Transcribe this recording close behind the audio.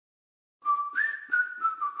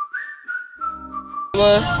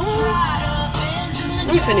was.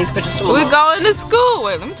 Let me send these pictures to my We mom. going to school.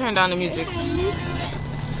 Wait, let me turn down the music.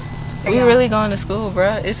 We really going to school,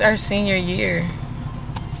 bruh. It's our senior year.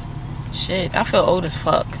 Shit, I feel old as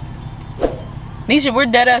fuck. Nisha, we're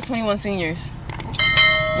dead ass 21 seniors.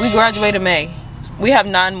 We graduated May. We have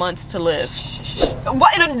 9 months to live.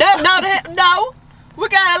 What? No. We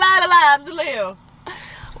got a lot of lives to live.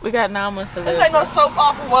 We got 9 months to live. This ain't no soap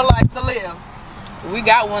opera one life to live. We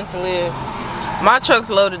got one to live. My truck's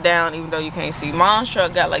loaded down, even though you can't see. Mom's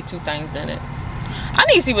truck got like 2 things in it. I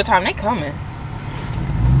need to see what time they coming.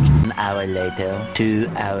 1 hour later, 2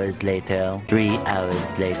 hours later, 3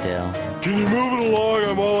 hours later. Can you move it along?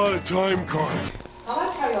 I'm all out of time cards. I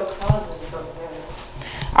like how your closet is over there.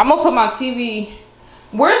 I'm gonna put my TV.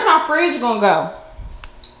 Where's my fridge gonna go?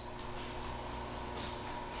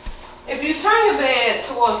 If you turn your bed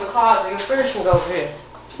towards the closet, your fridge can go over here.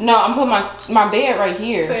 No, I'm putting my bed right So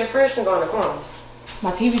here. your fridge can go in the corner.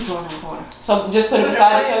 My TV's going in the corner. So just put it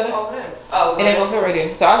beside each other. Oh, It ain't gonna fit right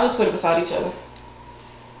there. So I'll just put it beside each other.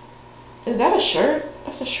 Is that a shirt?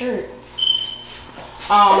 That's a shirt.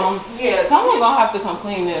 Yeah. Someone gonna have to come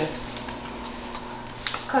clean this.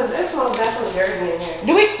 Cause it's most definitely dirty in here.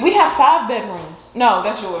 Do we have 5 bedrooms? No,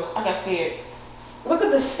 that's yours. I got scared. Look at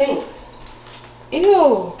the sinks.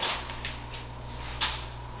 Ew.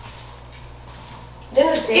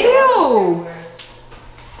 Then the Ew.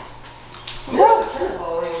 Bro.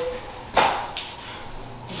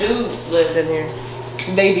 Dudes lived in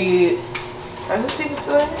here. They did. Are these people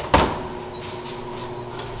still in here?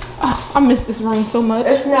 Oh, I miss this room so much.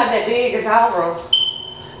 It's not that big as our room.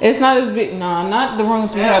 It's not as big. Nah, not the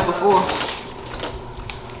rooms we had before.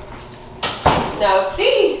 Now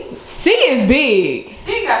C C is big.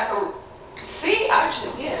 got some. C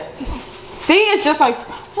actually, yeah. C is just like,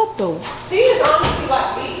 what the? C is honestly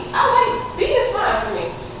like B. I like B is fine for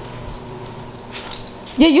me.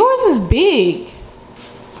 Yeah, yours is big.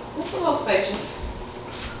 It's a little spacious.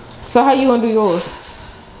 So how you gonna do yours?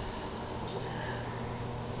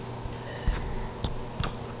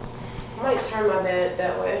 I might turn my bed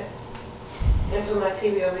that way and put my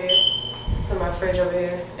TV over here, put my fridge over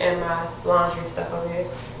here, and my laundry stuff over here.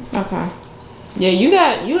 Okay. Yeah, you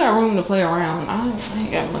got room to play around. I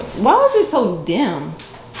ain't got much. Why is it so dim?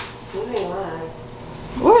 You ain't lying.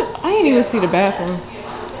 Where? I ain't even see the bathroom.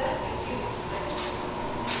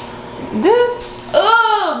 This,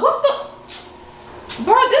 what the?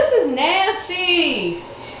 Bro, this is nasty.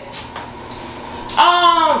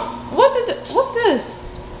 What's this?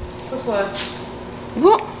 What's what?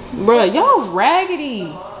 What? Bro, y'all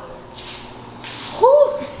raggedy.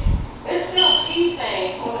 Who's? It's still pee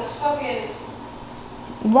stains on this fucking.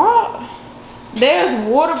 Why? There's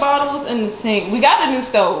water bottles in the sink. We got a new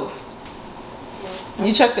stove.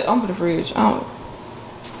 You checked it under the fridge. Oh.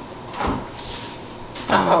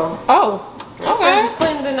 Oh. The fridge was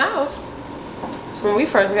cleaner than ours. When we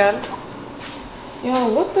first got it. Yo,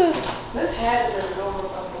 what the? This had been normal.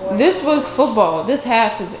 This was football. This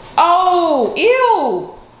has to be. Oh,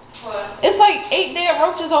 ew. What? It's like 8 dead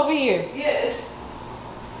roaches over here. Yeah, it's.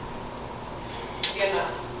 Yeah, no.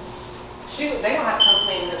 Shoot, they gonna have to come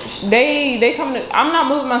clean this. They come to. I'm not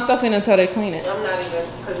moving my stuff in until they clean it. I'm not even,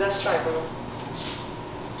 because that's trifling.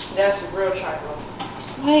 That's real trifling.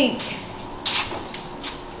 Like,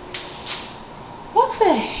 what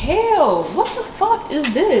the hell? What the fuck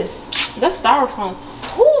is this? That's styrofoam.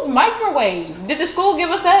 Whose microwave? Did the school give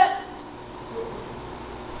us that?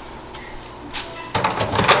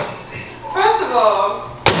 First of all,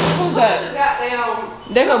 Who's that?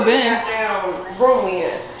 goddamn. There go Ben. Goddamn room we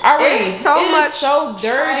in. Already, It's so it much is so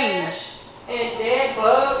dirty. trash and dead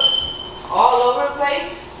bugs all over the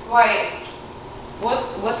place. Like,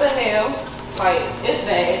 what the hell? Like, it's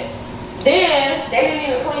bad. Then they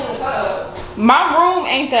didn't even clean the tub. My room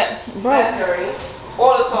ain't that, bro. That's dirty.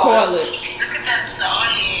 Or the toilet. Toilet. Look at that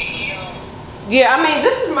saudi. Yeah, I mean,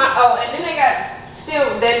 this is my. Oh, and then they got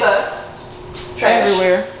still dead bugs. Trash.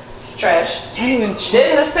 Everywhere. Trash. I didn't even check. Then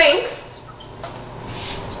in the sink,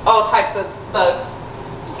 all types of bugs.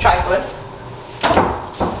 Trifling.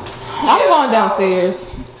 I'm going downstairs.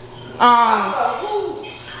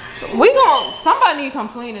 Somebody need to come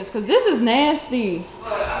clean this because this is nasty.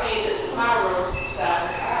 But I mean, this is my room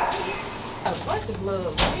size. I like the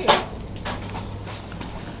blood, man.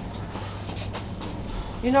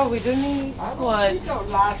 You know what we do need? What?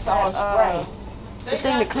 The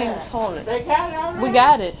thing to clean the toilet. They got it already? We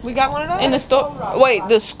got it We got one of those? in the store. Wait,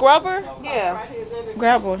 the scrubber? Yeah.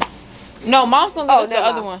 Grab one. No, mom's gonna get us the never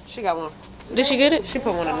other mind. one. She got one. Did she get it? She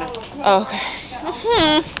put one in there. Oh,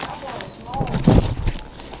 okay.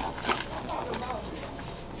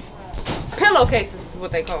 Pillowcases is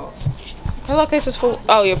what they call. Pillowcase is full.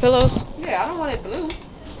 Oh, your pillows? Yeah, I don't want it blue.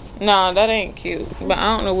 No, that ain't cute. But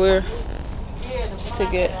I don't know where to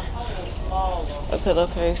get a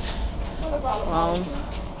pillowcase.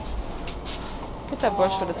 Get that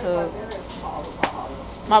brush for the tub.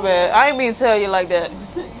 My bad. I ain't mean to tell you like that.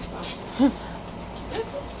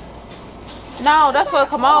 No, that's for a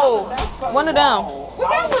commode. One of them. We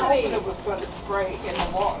got one of these.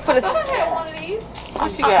 For the I had one of these.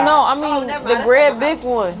 What she got? no, I mean never the mind. red big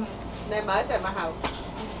one. Never mind, it's at my house.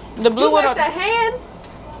 The blue You one. like the hand?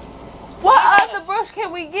 What other brush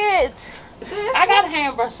can we get? I got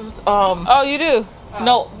hand brushes. Oh, you do?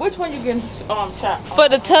 No, which one you getting? Chopped? For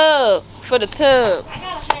the tub. For the tub. I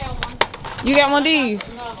got a hand one. You got one of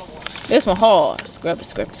these? This one hard. Scrub it,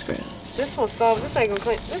 scrub it, scrub it. This one's soft. This ain't gonna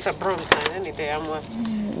clean. This a broom clean any damn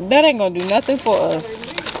one. That ain't gonna do nothing for us.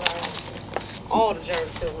 All the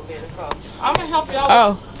germs still gonna be in the car. I'm gonna help y'all.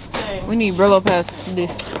 Oh, we need Brillo pads for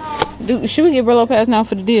this. Should we get Brillo pads now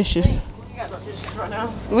for the dishes? You got no dishes right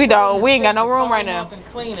now. We don't. We ain't got no room right now. And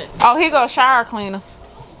clean it. Oh, here goes shower cleaner.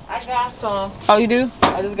 I got some. Oh, you do?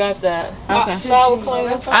 I just got that. Okay. Shower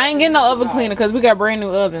cleaner. I ain't getting no oven cleaner because we got brand new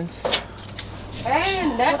ovens.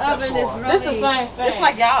 And that oven is really. This the same thing. It's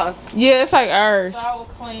like y'all's. Yeah, it's like ours. Shower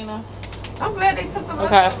cleaner. I'm glad they took them.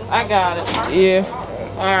 Okay, I got it. Yeah.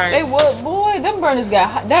 All right. They would, boy. Them burners got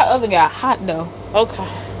hot. That oven got hot though. Okay.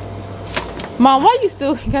 Mom, why you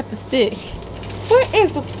still got the stick?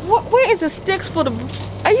 Where is the sticks for the?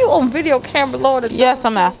 Are you on video camera, Lord? Yes,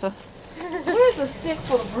 I'm Asa. Where's the stick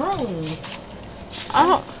for the broom? I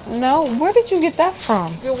don't know. Where did you get that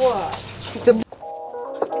from? Get what?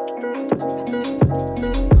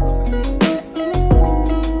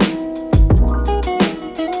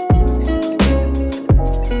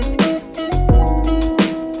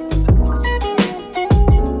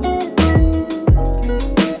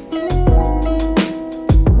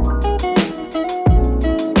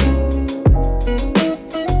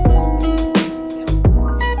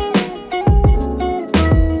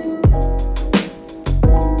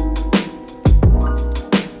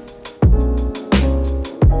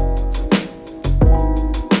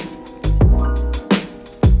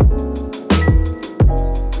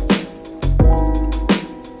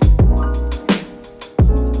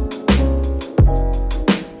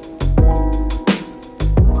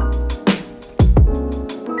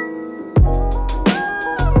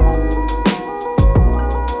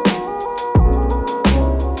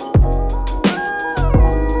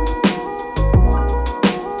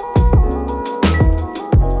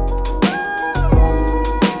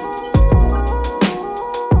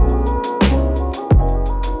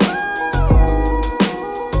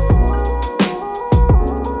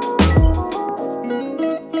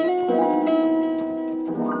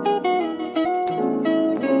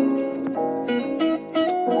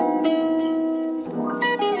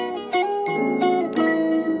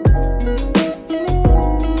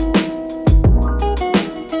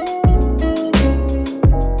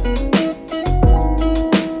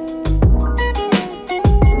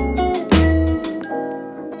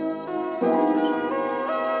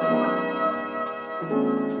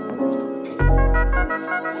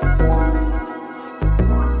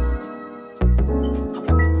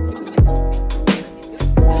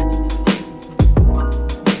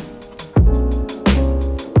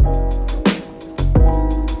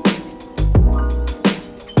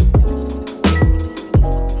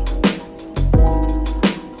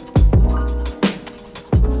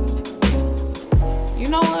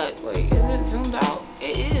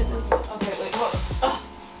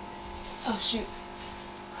 shoot.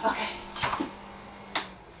 Okay.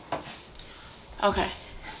 Okay.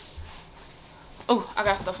 Oh, I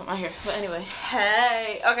got stuff in my hair. But anyway,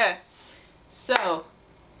 hey. Okay. So,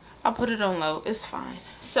 I'll put it on low. It's fine.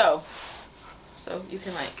 So you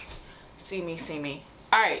can like see me.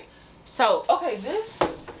 Alright. So, okay, this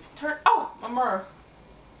turn. Oh, my mirror.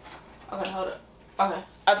 Okay, hold up. Okay.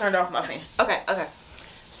 I turned off my fan. Okay.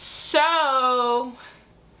 So,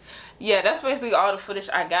 yeah, that's basically all the footage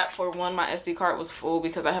I got. For one, my SD card was full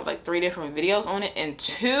because I have like 3 different videos on it, and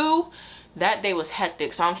 2, that day was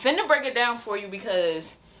hectic. So I'm finna break it down for you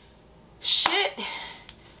because shit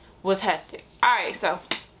was hectic. Alright, so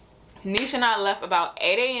Nisha and I left about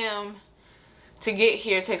 8 a.m. to get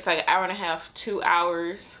here. It takes like an hour and a half, 2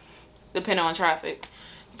 hours, depending on traffic,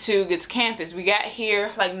 to get to campus. We got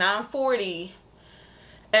here like 9:40,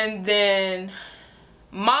 and then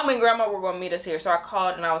Mom and Grandma were gonna meet us here. So I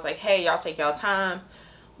called and I was like, hey, y'all take y'all time.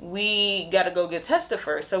 We gotta go get tested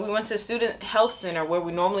first. So we went to Student Health Center where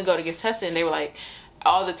we normally go to get tested, and they were like,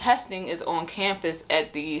 all the testing is on campus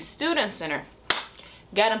at the Student Center.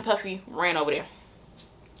 Got him puffy, ran over there.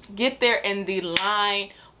 Get there and the line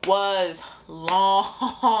was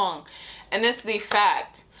long. And it's the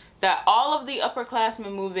fact that all of the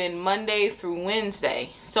upperclassmen move in Monday through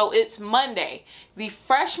Wednesday. So it's Monday. The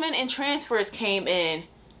freshmen and transfers came in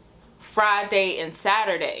Friday and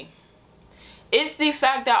Saturday. It's the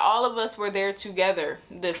fact that all of us were there together.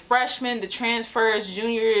 The freshmen, the transfers,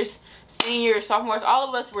 juniors, seniors, sophomores, all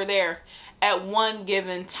of us were there at one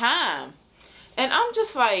given time. And I'm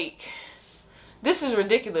just like, this is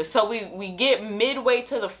ridiculous. So we get midway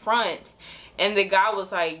to the front and the guy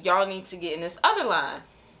was like, y'all need to get in this other line.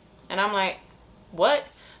 And I'm like, what?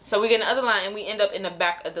 So we get in the other line and we end up in the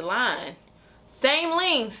back of the line. Same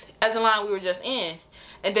length as the line we were just in.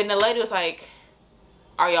 And then the lady was like,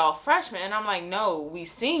 are y'all freshmen? And I'm like, no, we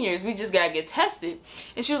seniors. We just gotta get tested.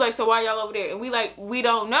 And she was like, so why y'all over there? And we like, we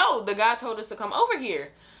don't know. The guy told us to come over here.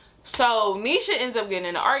 So Nisha ends up getting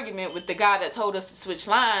in an argument with the guy that told us to switch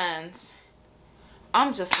lines.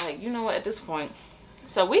 I'm just like, you know what, at this point.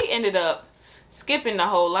 So we ended up skipping the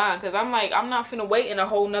whole line because I'm like, I'm not finna wait in a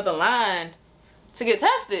whole nother line to get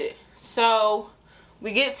tested. So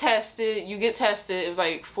we get tested. You get tested. It was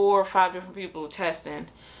like 4 or 5 different people testing.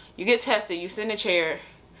 You get tested. You sit in a chair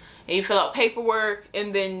and you fill out paperwork,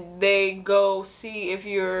 and then they go see if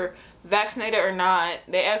you're vaccinated or not.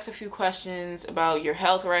 They ask a few questions about your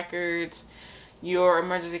health records, your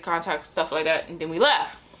emergency contacts, stuff like that, and then we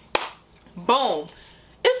left. Boom.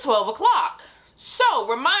 It's 12 o'clock. So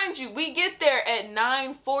remind you, we get there at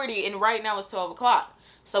 9:40 and right now it's 12 o'clock.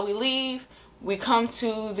 So we leave, we come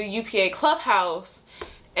to the UPA clubhouse,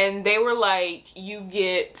 and they were like, you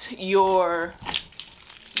get your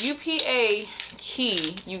UPA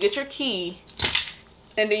key, you get your key,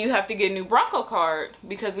 and then you have to get a new Bronco card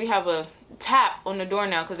because we have a tap on the door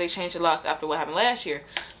now because they changed the locks after what happened last year.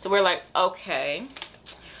 So we're like, okay.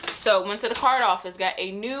 So went to the card office, got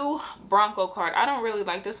a new Bronco card. I don't really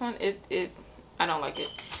like this one. I don't like it.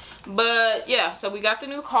 But yeah, so we got the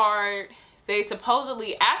new card. They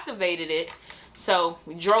supposedly activated it. So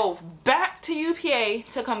we drove back to UPA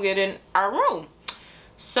to come get in our room.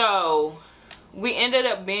 So we ended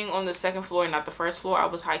up being on the 2nd floor, not the 1st floor. I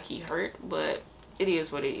was high-key hurt, but it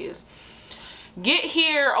is what it is. Get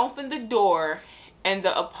here, open the door, and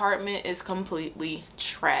the apartment is completely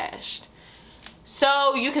trashed.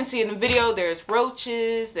 So you can see in the video, there's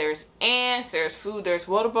roaches, there's ants, there's food, there's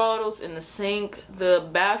water bottles in the sink. The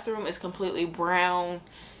bathroom is completely brown.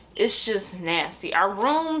 It's just nasty. Our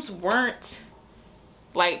rooms weren't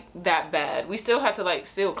like that bad. We still had to like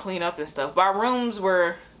still clean up and stuff, but our rooms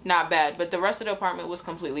were not bad, but the rest of the apartment was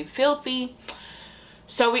completely filthy.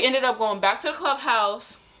 So we ended up going back to the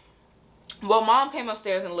clubhouse. Well, mom came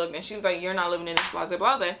upstairs and looked, and she was like, you're not living in this, blase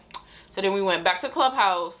blase. So then we went back to the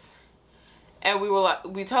clubhouse, and we were like,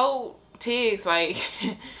 we told Tiggs like,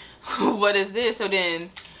 what is this? So then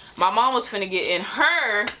my mom was finna get in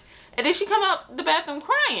her, and then she come out the bathroom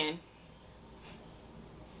crying.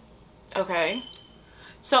 Okay.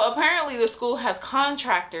 So apparently the school has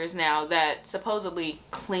contractors now that supposedly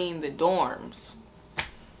clean the dorms.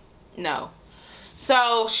 No.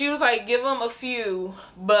 So she was like, give them a few,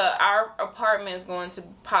 but our apartment is going to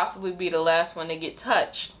possibly be the last one to get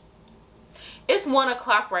touched. It's 1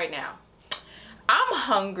 o'clock right now. I'm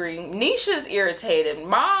hungry. Nisha's irritated.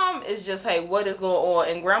 Mom is just like, what is going on?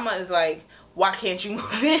 And grandma is like, why can't you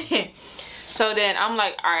move in? So then I'm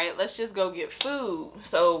like, all right, let's just go get food.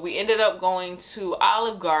 So we ended up going to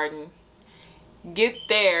Olive Garden, get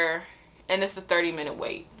there, and it's a 30-minute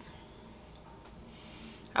wait.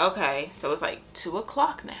 Okay, so it's like 2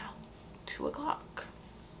 o'clock now. 2 o'clock.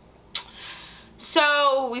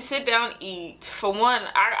 So we sit down, eat. For one,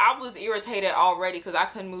 I was irritated already because I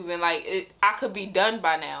couldn't move in. Like, I could be done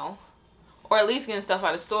by now, or at least getting stuff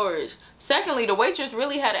out of storage. Secondly, the waitress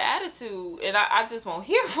really had an attitude, and I just won't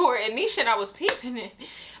hear for it. And Nisha and I was peeping it.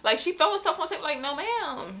 Like, she throwing stuff on table like, no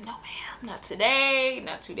ma'am, no ma'am, not today,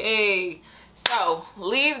 not today. So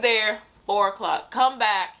leave there, 4 o'clock. Come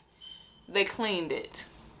back, they cleaned it.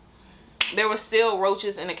 There were still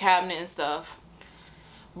roaches in the cabinet and stuff,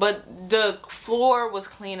 but the floor was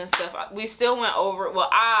clean and stuff. We still went over, well,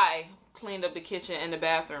 I cleaned up the kitchen and the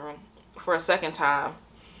bathroom for a second time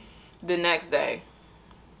the next day.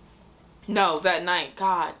 No, that night.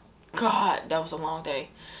 God, that was a long day.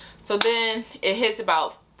 So then it hits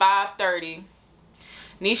about 5:30.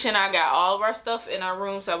 Nisha and I got all of our stuff in our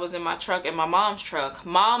rooms. I was in my truck and my mom's truck.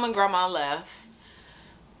 Mom and grandma left,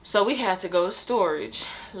 so we had to go to storage.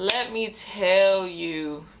 Let me tell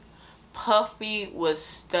you, Puffy was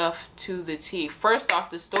stuffed to the T. First off,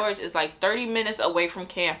 the storage is like 30 minutes away from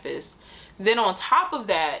campus. Then on top of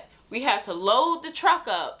that, we had to load the truck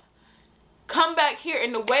up, come back here,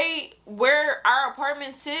 and the way where our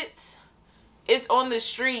apartment sits, it's on the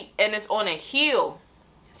street and it's on a hill.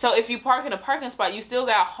 So if you park in a parking spot, you still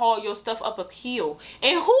gotta haul your stuff up a hill.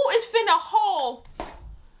 And who is finna haul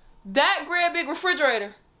that great big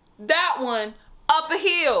refrigerator, that one, up a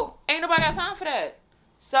hill? Ain't nobody got time for that.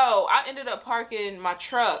 So I ended up parking my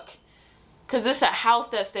truck, because it's a house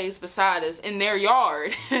that stays beside us in their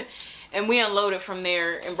yard. And we unloaded from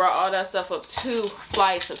there and brought all that stuff up 2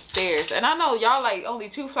 flights upstairs. And I know y'all like only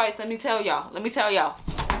 2 flights. Let me tell y'all.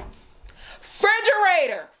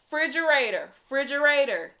 Refrigerator.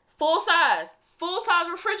 Full size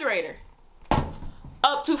refrigerator.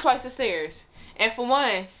 Up 2 flights of stairs. And for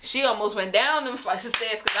one, she almost went down them flights of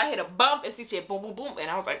stairs because I hit a bump and she said boom, boom, boom.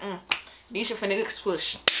 And I was like, Nisha finna get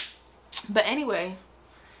push. But anyway,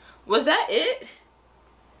 was that it?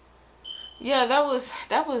 Yeah, that was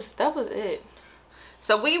it.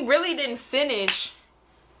 So we really didn't finish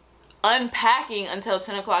unpacking until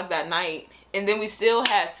 10 o'clock that night. And then we still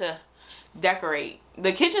had to decorate.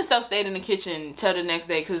 The kitchen stuff stayed in the kitchen till the next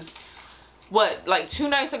day, because what, like 2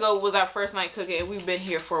 nights ago was our first night cooking, and we've been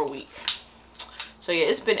here for a week. So yeah,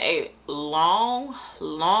 it's been a long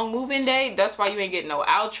moving day. That's why you ain't getting no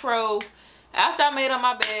outro. After I made up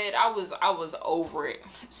my bed, I was over it.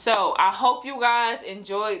 So I hope you guys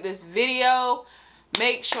enjoyed this video.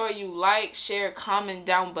 Make sure you like, share, comment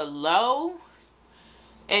down below.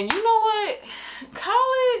 And you know what?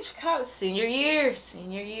 College, senior year.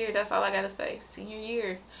 That's all I gotta say. Senior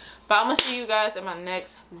year. But I'm gonna see you guys in my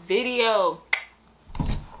next video.